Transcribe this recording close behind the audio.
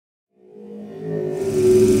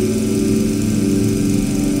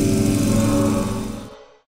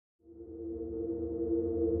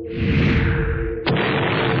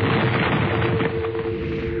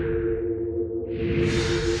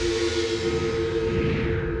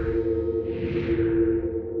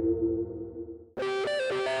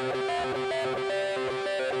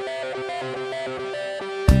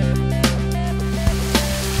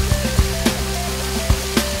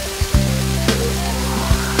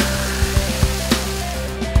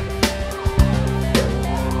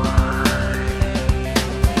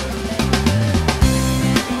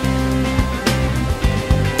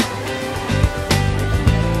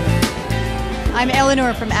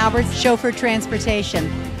Eleanor from Albert's Chauffeur Transportation.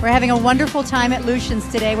 We're having a wonderful time at Lucien's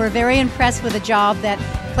today. We're very impressed with the job that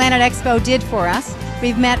PlanIt Expo did for us.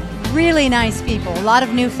 We've met really nice people, a lot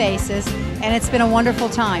of new faces, and it's been a wonderful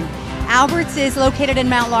time. Albert's is located in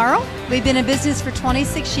Mount Laurel. We've been in business for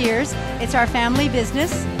 26 years. It's our family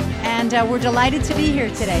business, and we're delighted to be here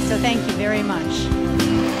today, so thank you very much.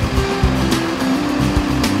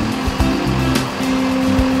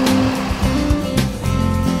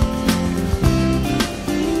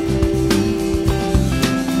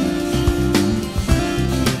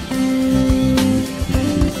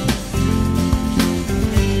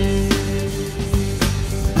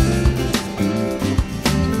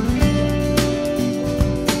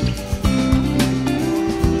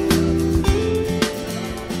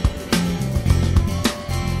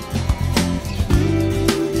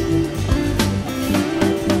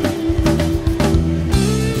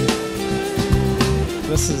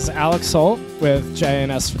 This is Alex Holt with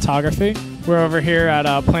J&S Photography. We're over here at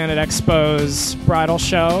PlanIt Expo's bridal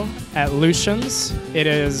show at Lucien's. It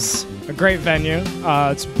is a great venue.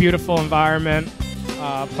 It's a beautiful environment.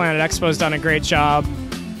 PlanIt Expo's done a great job.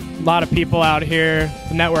 A lot of people out here.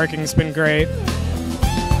 The networking's been great.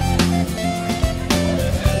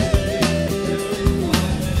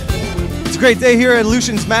 It's a great day here at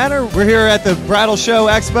Lucien's Manor. We're here at the Bridal Show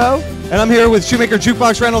Expo. And I'm here with Shoemaker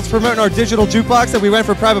Jukebox Rentals promoting our digital jukebox that we rent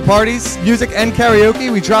for private parties, music and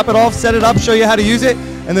karaoke. We drop it off, set it up, show you how to use it,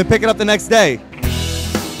 and then pick it up the next day.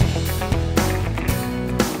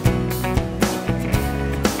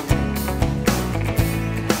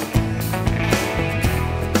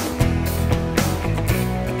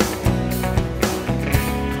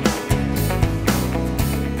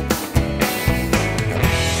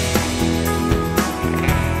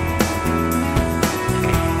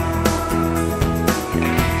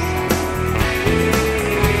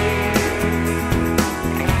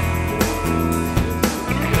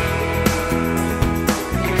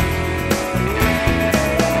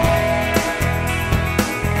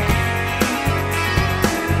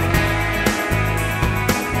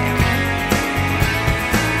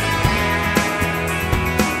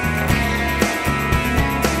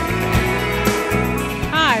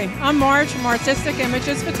 I'm Marge from Artistic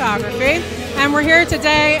Images Photography, and we're here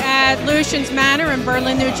today at Lucien's Manor in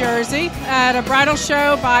Berlin, New Jersey, at a bridal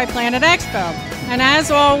show by PlanIt Expo. And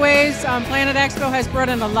as always, PlanIt Expo has brought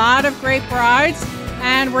in a lot of great brides,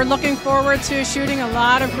 and we're looking forward to shooting a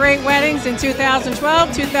lot of great weddings in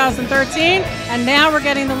 2012, 2013, and now we're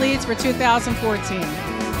getting the leads for 2014.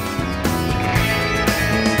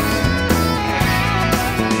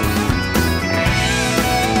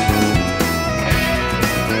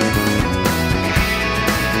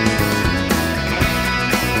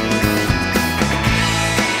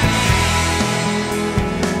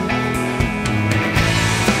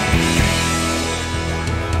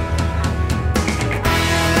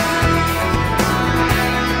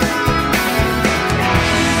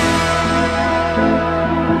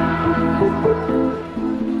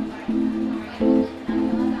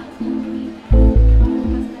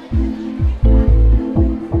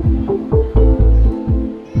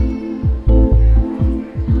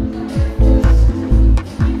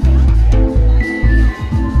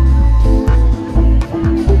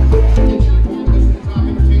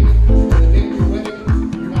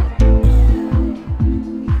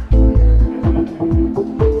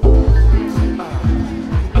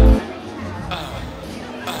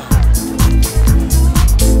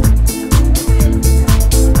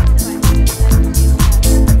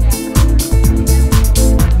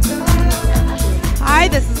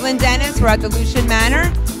 We're at the Lucien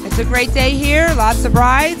Manor. It's a great day here, lots of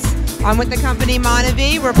brides. I'm with the company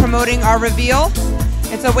Manor. We're promoting our Reveal.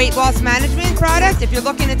 It's a weight loss management product. If you're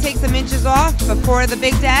looking to take some inches off before the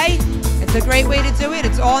big day, it's a great way to do it.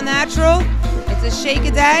 It's all natural. It's a shake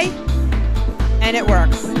a day, and it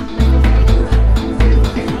works.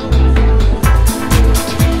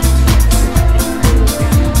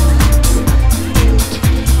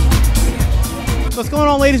 What's going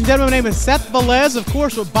on, ladies and gentlemen? My name is Seth Velez, of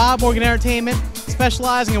course, with Bob Morgan Entertainment,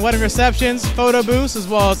 specializing in wedding receptions, photo booths, as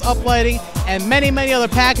well as uplighting, and many, many other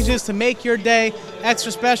packages to make your day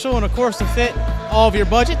extra special and, of course, to fit all of your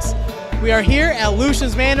budgets. We are here at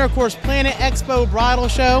Lucien's Manor, of course, PlanIt Expo Bridal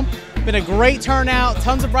Show. Been a great turnout.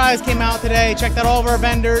 Tons of brides came out today. Checked out all of our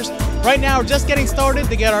vendors. Right now, we're just getting started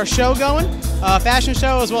to get our show going. Fashion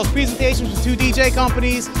show, as well as presentations from 2 DJ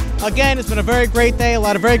companies. Again, it's been a very great day. A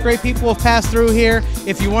lot of very great people have passed through here.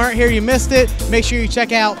 If you weren't here, you missed it. Make sure you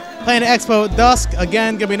check out PlanIt Expo at dusk.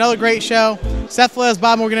 Again, gonna be another great show. Seth Velez,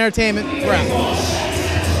 Bob Morgan Entertainment. We're out.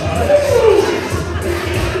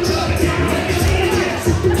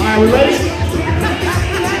 Alright, we ready?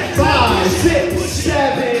 5, 6,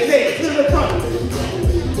 7, 8. To the front.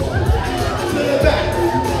 To the back.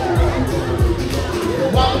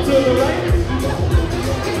 Walk to the right.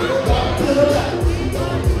 Walk to the left.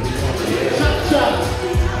 Chop, chop.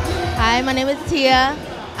 Hi, my name is Tia.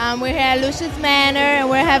 We're here at Lucien's Manor, and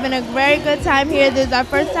we're having a very good time here. This is our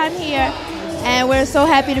first time here, and we're so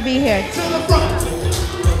happy to be here. To the front.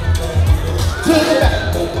 To the back.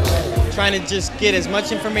 Trying to just get as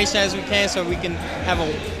much information as we can so we can have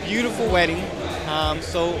a beautiful wedding.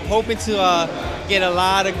 So hoping to get a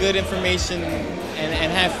lot of good information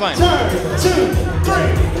and have fun. Turn, 2,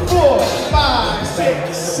 3, 4, 5,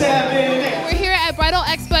 6, 7, 8. We're here at Bridal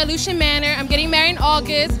Expo at Lucien Manor. I'm getting married in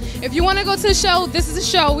August. If you want to go to the show, this is the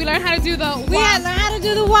show. We learn how to do the wobble. We had learned how to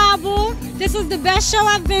do the wobble. This was the best show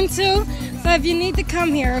I've been to. So if you need to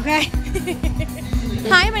come here, okay?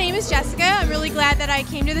 Hi, my name is Jessica. I'm really glad that I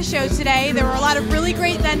came to the show today. There were a lot of really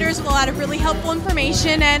great vendors with a lot of really helpful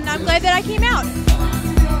information, and I'm glad that I came out.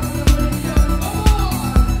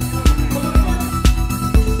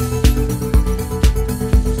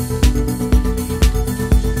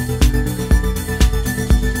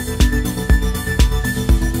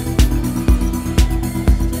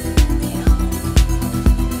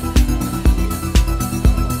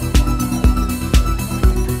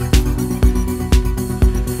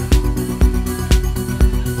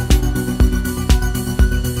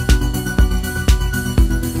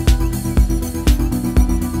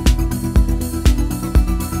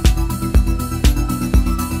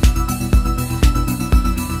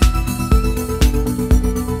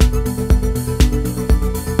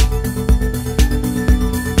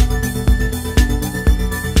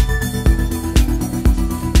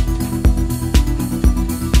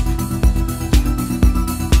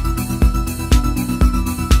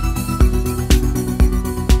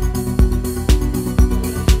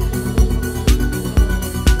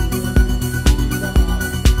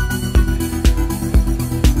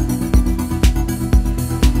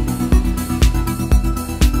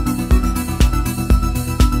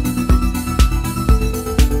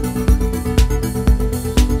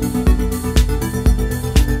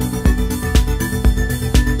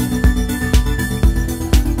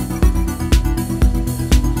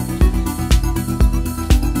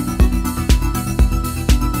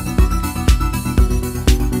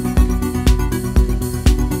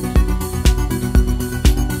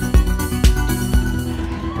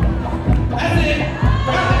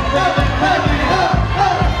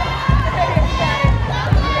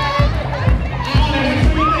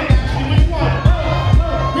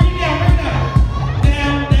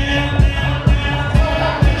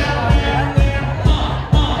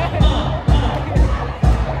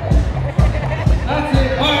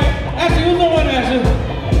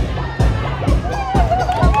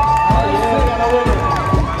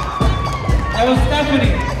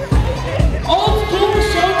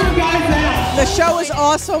 The show was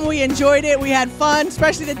awesome. We enjoyed it. We had fun,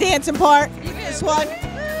 especially the dancing part. This one.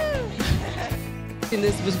 And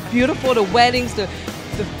this was beautiful. The weddings, the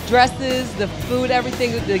dresses, the food,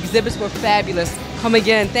 everything. The exhibits were fabulous. Come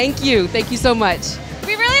again. Thank you. Thank you so much.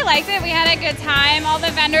 We really liked it. We had a good time. All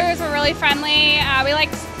the vendors were really friendly. We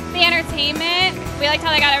liked the entertainment. We liked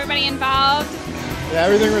how they got everybody involved. Yeah,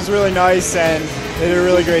 everything was really nice, and they did a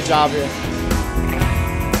really great job here.